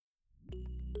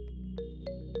Hello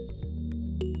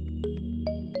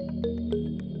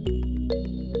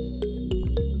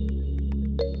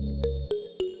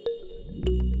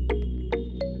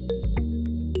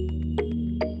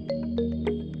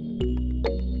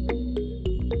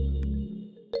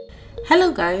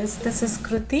guys, this is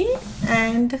Kriti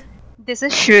and This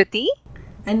is Shruti.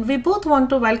 we both want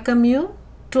to welcome you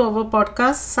to our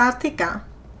podcast Sarthika.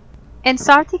 And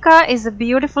Sarthika is a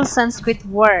beautiful Sanskrit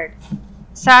word.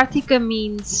 Sarthika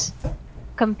means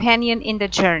companion in the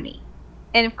journey.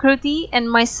 And Kruti and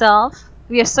myself,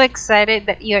 we are so excited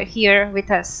that you're here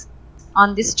with us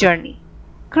on this journey.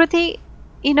 Kruti,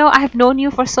 I have known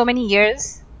you for so many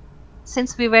years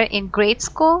since we were in grade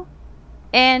school,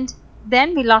 and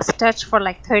then we lost touch for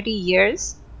like 30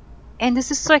 years. And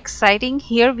this is so exciting.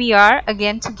 Here we are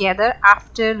again together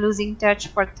after losing touch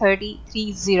for 30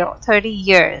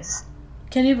 years.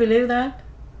 Can you believe that?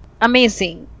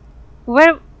 Amazing.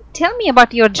 Tell me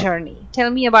about your journey. Tell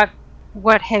me about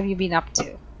what have you been up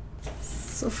to?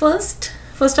 So first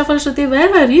of all, Shruti, where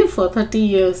were you for 30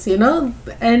 years,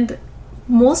 And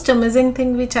most amazing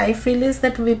thing which I feel is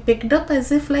that we picked up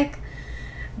as if like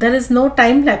there is no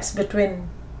time lapse between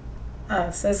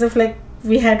us, as if like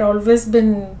we had always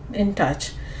been in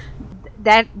touch.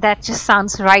 That just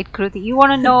sounds right, Kruti. You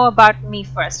want to know about me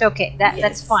first? Okay, that's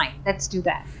Yes. fine. Let's do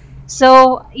that.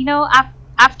 So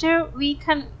after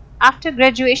after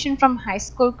graduation from high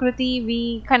school, Kruti,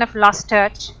 we kind of lost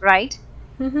touch, right?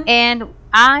 Mm-hmm. And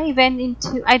I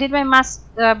did my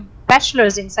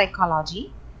bachelor's in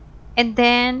psychology, and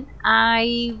then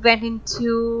I went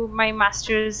into my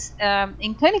master's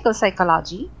in clinical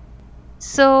psychology.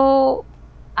 So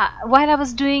while I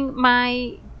was doing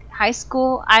my high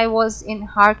school, I was in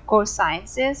hardcore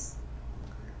sciences,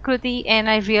 Kruti, and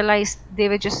I realized they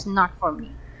were just not for me.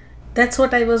 That's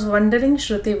what I was wondering,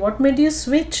 Shruti. What made you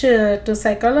switch to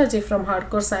psychology from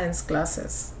hardcore science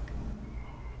classes?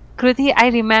 Kruti, I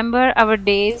remember our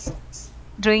days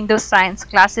during those science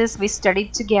classes. We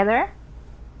studied together.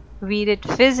 We did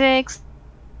physics,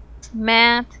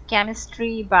 math,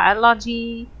 chemistry,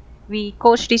 biology. We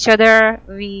coached each other.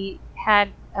 We had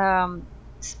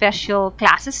special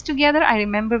classes together. I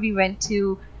remember we went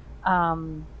to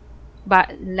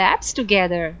labs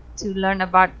together to learn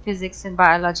about physics and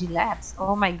biology labs.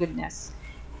 Oh my goodness.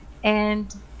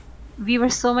 And we were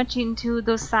so much into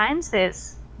those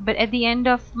sciences. But at the end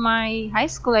of my high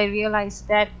school, I realized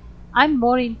that I'm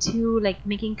more into like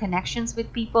making connections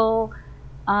with people.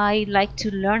 I like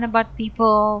to learn about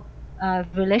people,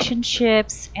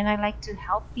 relationships, and I like to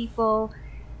help people.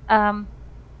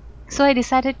 So I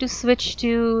decided to switch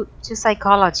to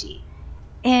psychology.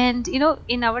 And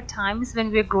in our times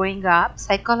when we were growing up,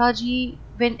 psychology,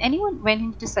 when anyone went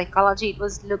into psychology, it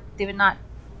was they were not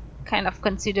kind of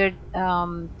considered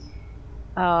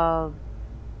uh,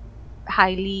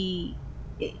 highly.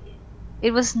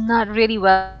 It was not really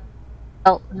well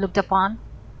looked upon.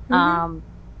 Um,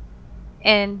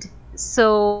 and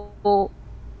so,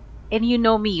 and you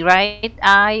know me, right?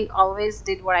 I always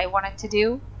did what I wanted to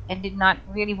do and did not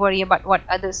really worry about what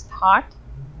others thought.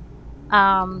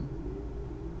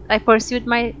 I pursued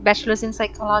my bachelor's in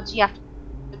psychology. After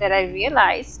that, I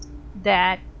realized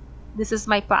that this is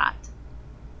my path.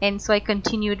 And so I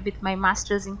continued with my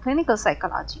master's in clinical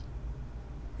psychology.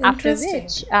 After Interesting.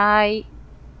 which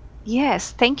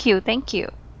yes, thank you.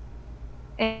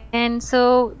 And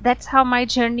so that's how my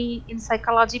journey in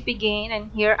psychology began.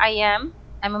 And here I am.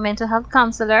 I'm a mental health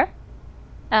counselor.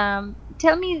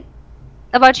 Tell me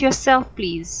about yourself,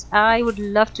 please. I would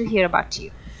love to hear about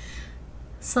you.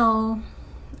 So,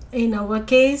 in our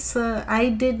case, I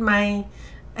did my.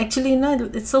 Actually,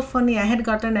 it's so funny. I had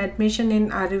gotten admission in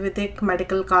Ayurvedic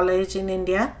Medical College in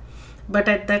India, but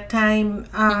at that time,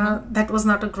 that was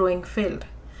not a growing field.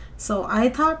 So I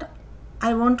thought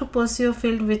I want to pursue a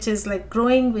field which is like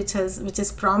growing, which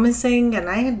is promising, and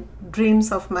I had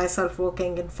dreams of myself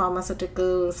working in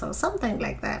pharmaceuticals or something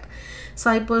like that. So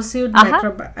I pursued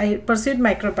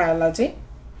microbiology,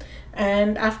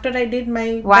 and after I did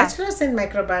my Wow. bachelor's in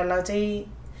microbiology,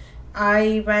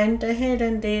 I went ahead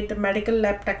and did medical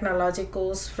lab technology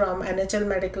course from NHL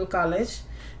Medical College.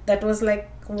 That was like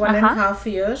 1.5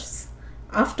 years.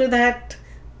 After that,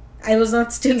 I was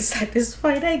not still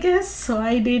satisfied, I guess. So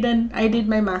I did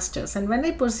my masters. And when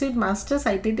I pursued masters,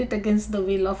 I did it against the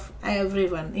will of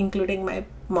everyone, including my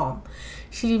mom.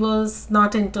 She was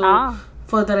not into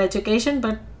further education,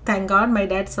 but thank God my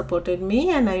dad supported me,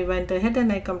 and I went ahead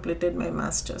and I completed my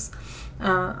masters.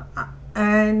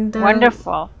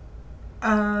 Wonderful.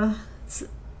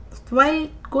 While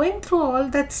going through all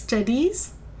that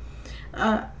studies,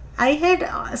 I had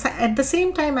at the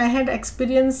same time I had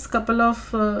experienced couple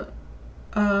of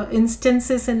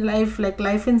instances in life, like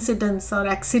life incidents or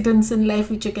accidents in life,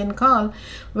 which you can call,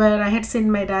 where I had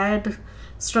seen my dad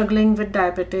struggling with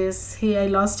diabetes. I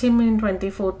lost him in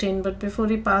 2014, but before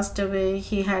he passed away,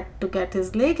 he had to get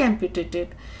his leg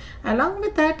amputated. Along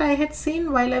with that, I had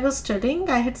seen, while I was studying,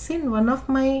 I had seen one of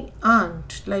my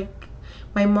aunt, like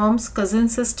my mom's cousin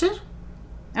sister.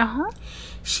 Uh-huh.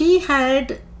 She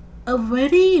had a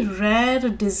very rare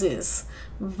disease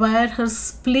where her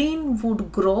spleen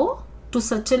would grow to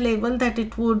such a level that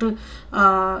it would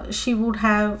she would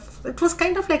have, it was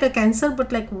kind of like a cancer,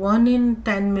 but like 1 in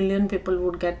 10 million people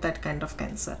would get that kind of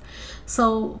cancer.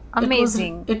 So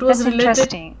Amazing. it was That's related.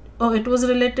 interesting. Oh, it was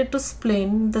related to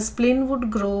spleen. The spleen would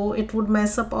grow, it would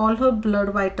mess up all her blood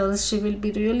vitals. She will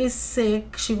be really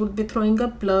sick, she would be throwing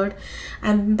up blood.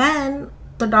 And then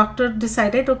the doctor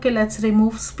decided, okay, let's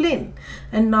remove spleen.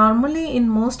 And normally, in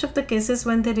most of the cases,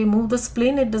 when they remove the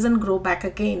spleen, it doesn't grow back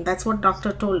again. That's what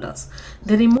doctor told us.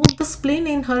 They removed the spleen.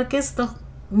 In her case, the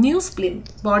new spleen,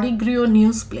 body grew a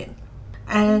new spleen.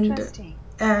 And Interesting.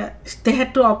 they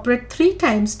had to operate 3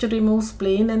 times to remove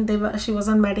spleen, and she was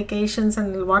on medications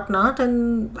and whatnot.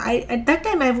 And I, at that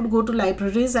time, I would go to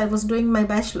libraries. I was doing my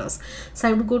bachelor's, so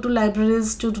I would go to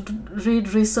libraries to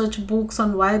read research books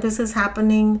on why this is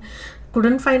happening.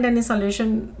 Couldn't find any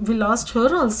solution. We lost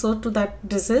her also to that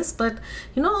disease. But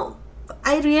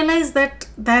I realized that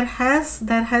there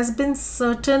has been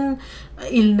certain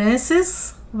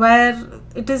illnesses where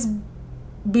it is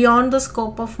beyond the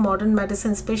scope of modern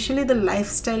medicine, especially the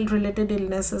lifestyle related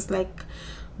illnesses like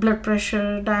blood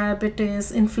pressure,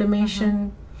 diabetes,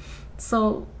 inflammation.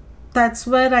 So that's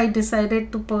where I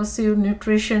decided to pursue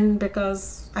nutrition,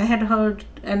 because I had heard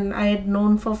and I had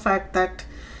known for fact that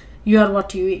you are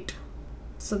what you eat.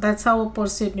 So that's how I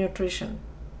pursued nutrition.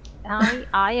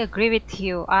 I agree with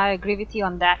you. I agree with you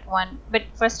on that one. But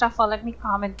first of all, let me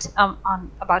comment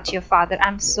on about your father.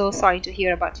 I'm so sorry to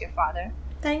hear about your father.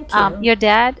 Thank you. Your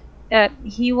dad,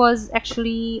 he was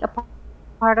actually a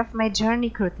part of my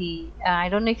journey, Kruti. I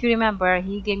don't know if you remember.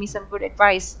 He gave me some good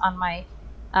advice on my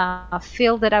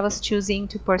field that I was choosing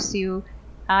to pursue.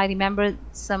 I remember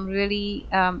some really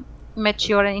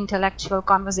mature and intellectual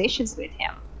conversations with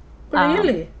him.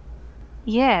 Really?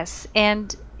 Yes,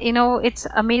 and it's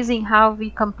amazing how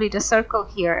we complete a circle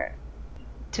here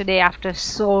today after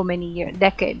so many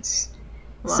decades.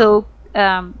 Wow. So,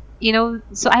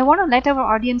 so I want to let our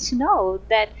audience know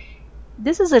that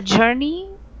this is a journey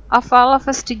of all of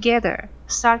us together.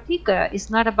 Sartika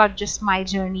is not about just my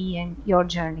journey and your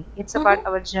journey. It's about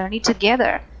our journey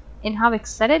together, and how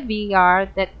excited we are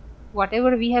that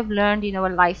whatever we have learned in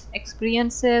our life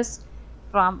experiences,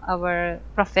 from our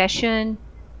profession,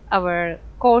 our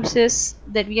courses,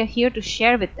 that we are here to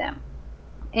share with them.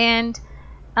 And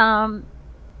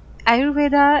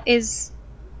Ayurveda is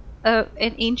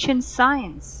an ancient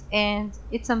science, and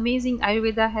it's amazing.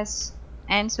 Ayurveda has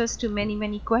answers to many,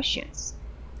 many questions.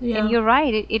 Yeah. And you're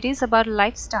right, it is about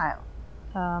lifestyle,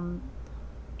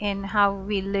 and how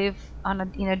we live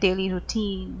in a daily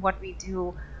routine, what we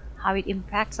do, how it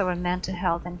impacts our mental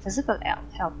health and physical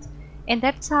health. And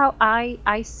that's how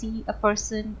I see a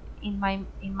person in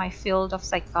my field of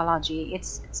psychology.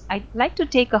 I like to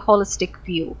take a holistic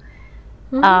view.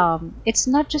 It's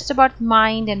not just about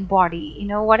mind and body.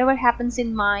 Whatever happens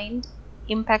in mind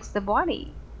impacts the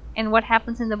body, and what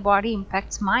happens in the body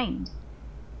impacts mind.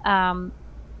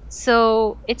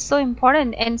 So it's so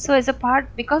important. And so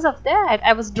because of that,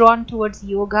 I was drawn towards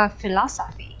yoga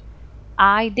philosophy.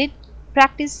 I did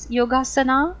practice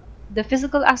yogasana, the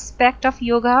physical aspect of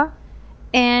yoga,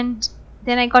 and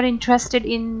then I got interested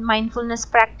in mindfulness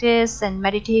practice and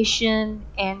meditation,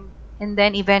 and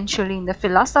then eventually in the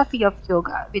philosophy of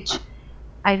yoga, which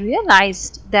I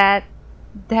realized that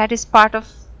is part of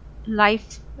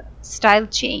lifestyle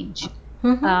change.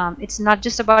 It's not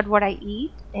just about what I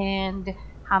eat and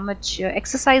how much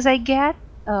exercise I get.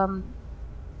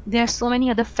 There are so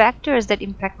many other factors that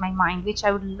impact my mind, which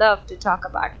I would love to talk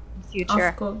about in future.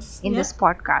 Of course. In this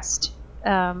podcast.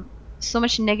 So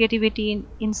much negativity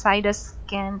inside us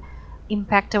can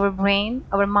impact our brain,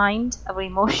 our mind, our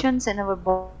emotions, and our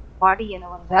body and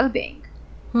our well-being.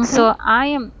 So I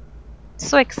am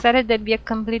so excited that we are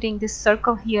completing this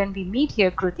circle here, and we meet here,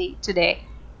 Kruti, today,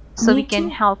 so we can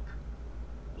help.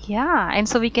 Yeah, and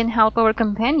so we can help our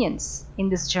companions in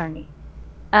this journey.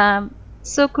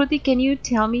 So Kruti, can you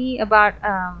tell me about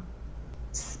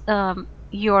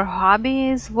your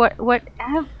hobbies? What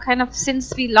have kind of,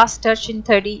 since we lost touch in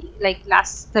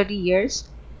last 30 years,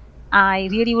 I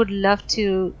really would love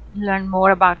to learn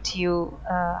more about you,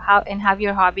 how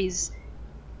your hobbies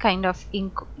kind of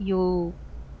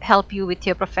help you with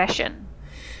your profession.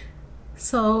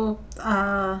 So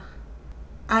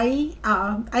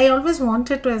I always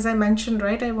wanted to, as I mentioned,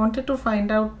 right, I wanted to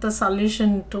find out the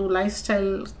solution to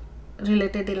lifestyle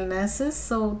related illnesses.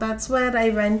 So that's where I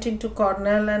went into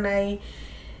Cornell and I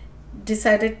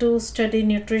decided to study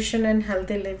nutrition and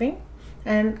healthy living.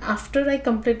 And after I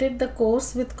completed the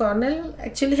course with Cornell,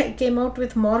 actually I came out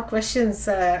with more questions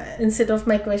instead of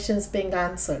my questions being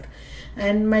answered.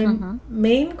 And my Mm-hmm.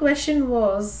 main question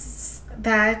was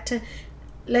that,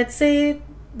 let's say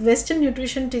Western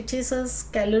nutrition teaches us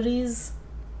calories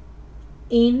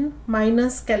in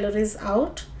minus calories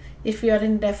out. If you are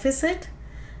in deficit,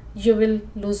 you will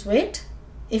lose weight.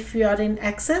 If you are in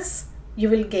excess, you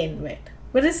will gain weight.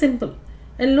 Very simple.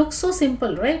 And looks so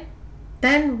simple, right?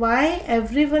 Then why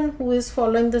everyone who is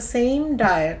following the same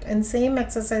diet and same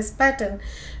exercise pattern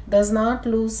does not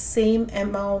lose same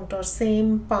amount or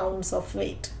same pounds of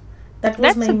weight? That was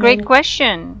That's my a great main.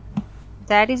 question.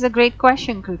 That is a great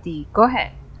question, Kruti. Go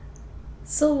ahead.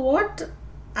 So what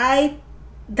I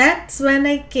that's when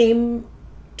I came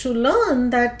to learn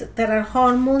that there are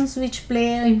hormones which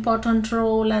play an important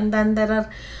role, and then there are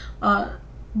uh,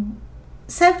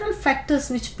 several factors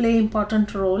which play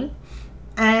important role,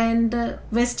 and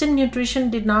Western nutrition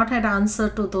did not had answer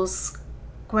to those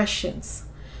questions.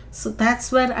 So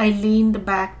that's where I leaned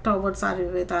back towards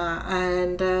Ayurveda,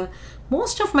 and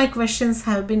most of my questions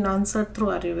have been answered through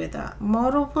Ayurveda.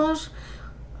 Moreover,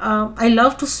 I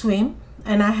love to swim,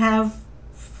 and I have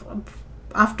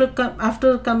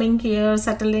after coming here,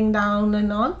 settling down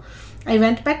and all, I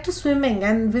went back to swimming,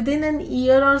 and within an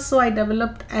year or so, I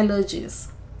developed allergies.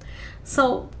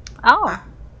 So, uh, Oh,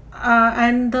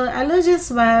 and the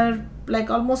allergies were like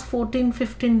almost 14,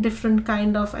 15 different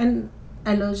kind of and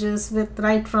allergies, with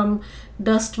right from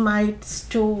dust mites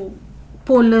to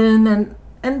pollen,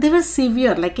 and they were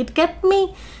severe. Like it kept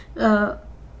me uh,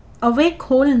 awake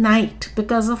whole night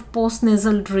because of post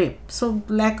nasal drip. So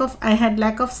I had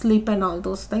lack of sleep and all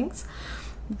those things.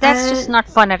 that's just And not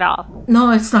fun at all.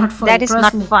 no, it's not That fun, is trust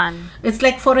not me. fun. It's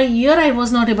like for a year I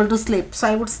was not able to sleep. So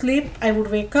I would sleep, I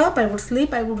would wake up, I would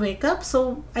sleep, I would wake up.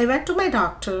 So I went to my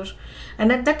doctor,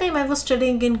 and at that time I was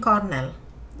studying in Cornell,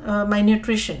 my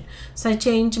nutrition. So I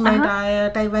changed my Uh-huh.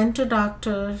 diet. I went to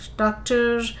doctor.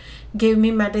 Doctor gave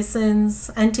me medicines,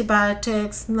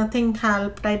 antibiotics. Nothing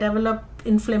helped. I developed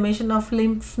inflammation of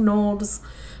lymph nodes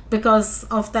because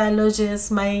of the allergies.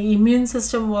 My immune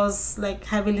system was like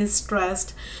heavily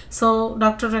stressed. So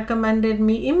doctor recommended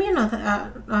me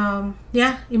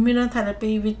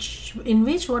immunotherapy,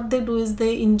 which what they do is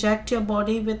they inject your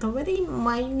body with a very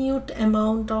minute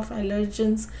amount of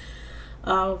allergens,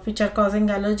 which are causing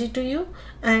allergy to you,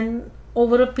 and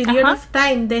over a period Uh-huh. of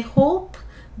time they hope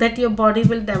that your body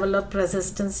will develop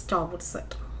resistance towards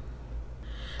it.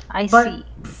 I But see.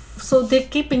 so they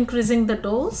keep increasing the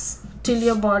dose till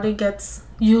your body gets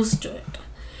used to it.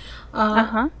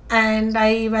 Uh-huh. And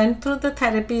I went through the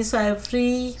therapy. So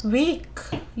every week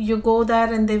you go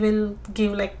there and they will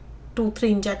give like 2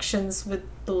 3 injections with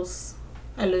those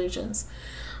allergens.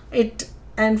 It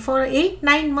and for 8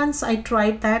 9 months I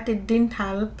tried that. It didn't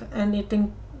help,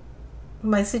 and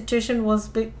my situation was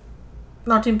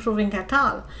not improving at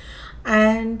all.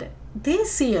 And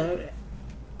this year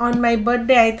on my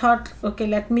birthday I thought, okay,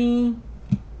 let me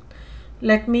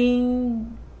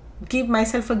give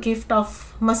myself a gift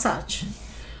of massage.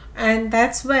 And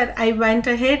that's where I went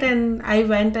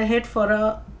ahead for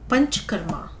a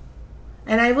panchkarma.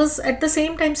 And I was at the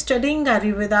same time studying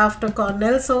Ayurveda after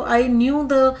Cornell, so I knew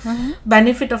the Mm-hmm.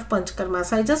 benefit of panchkarma.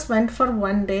 So I just went for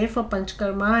one day for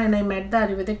panchkarma, and I met the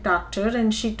Ayurvedic doctor,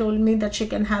 and she told me that she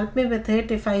can help me with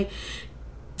it if I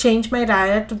change my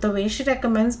diet to the way she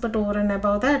recommends, but over and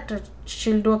above that,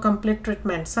 she'll do a complete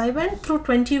treatment. So I went through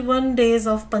 21 days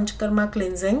of panchkarma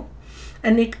cleansing,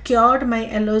 and it cured my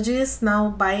allergies now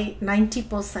by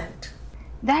 90%.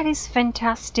 That is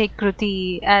fantastic,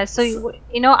 Kruti. So,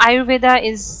 Ayurveda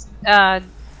is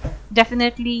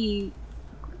definitely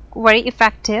very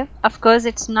effective. Of course,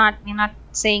 we're not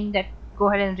saying that go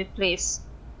ahead and replace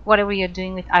whatever you're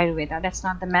doing with Ayurveda. That's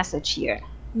not the message here.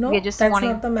 We're No, just that's not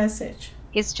wanting, the message.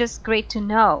 it's just great to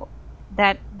know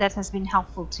that that has been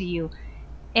helpful to you.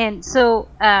 And so,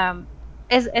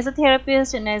 as a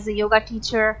therapist and as a yoga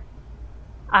teacher,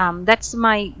 that's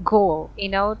my goal,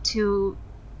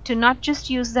 to not just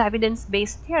use the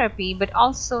evidence-based therapy, but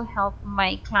also help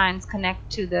my clients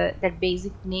connect to that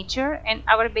basic nature. And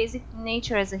our basic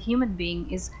nature as a human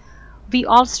being is we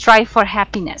all strive for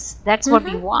happiness. That's what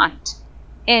we Mm-hmm. want.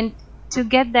 And to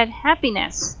get that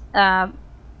happiness,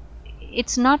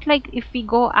 it's not like if we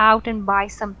go out and buy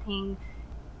something,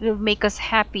 it will make us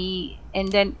happy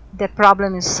and then the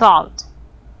problem is solved.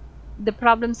 the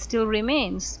problem still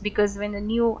remains, because when a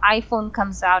new iPhone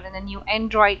comes out and a new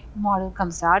Android model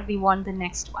comes out, we want the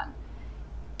next one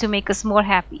to make us more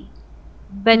happy.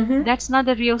 But Mm-hmm. that's not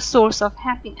the real source of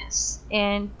happiness.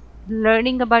 And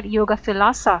learning about yoga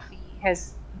philosophy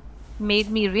has made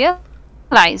me realize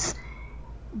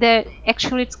that actually it's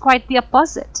quite the opposite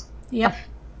of Yep.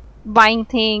 buying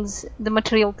things, the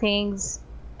material things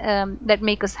that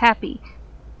make us happy.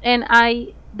 And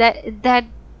that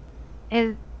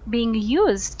is being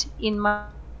used in my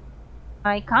counseling.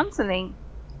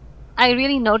 I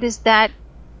really noticed that it really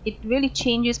changes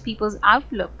people's outlook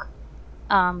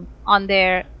on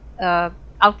their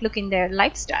outlook in their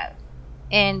lifestyle,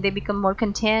 and they become more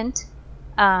content.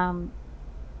 Um,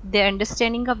 their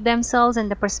understanding of themselves and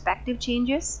the perspective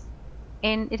changes,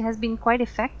 and it has been quite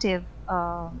effective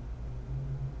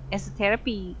as a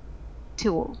therapy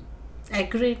tool.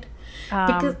 Agreed.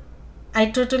 Because Um, I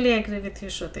totally agree with you,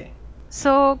 Shruti.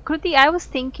 so, Kruti, I was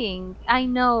thinking, I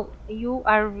know you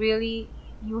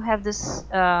have this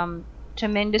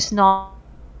tremendous knowledge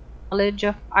of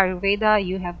Ayurveda,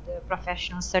 you have the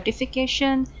professional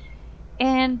certification, and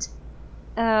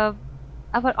uh,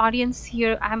 our audience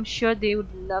here, I'm sure they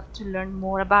would love to learn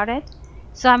more about it.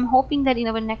 So, I'm hoping that in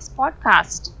our next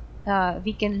podcast,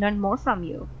 we can learn more from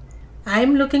you.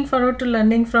 I'm looking forward to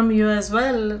learning from you as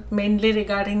well, mainly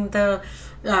regarding the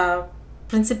uh,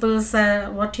 principles,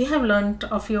 what you have learned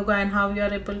of yoga and how you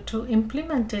are able to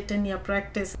implement it in your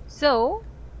practice. So,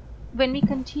 when we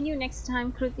continue next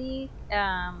time, Kruti,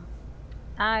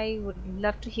 I would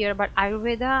love to hear about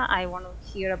Ayurveda. I want to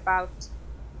hear about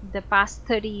the past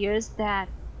 30 years that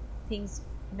things,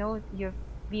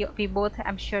 we both,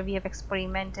 I'm sure we have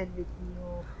experimented with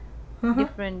new, Mhm.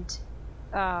 different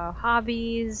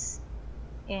hobbies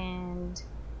and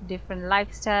different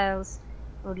lifestyles.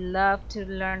 Would love to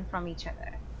learn from each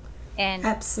other. And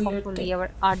hopefully Absolutely.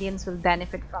 our audience will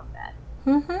benefit from that.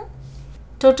 Mm-hmm.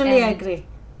 Totally And agree.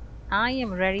 I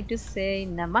am ready to say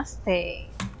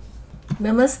namaste.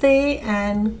 Namaste,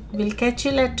 and we'll catch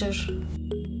you later.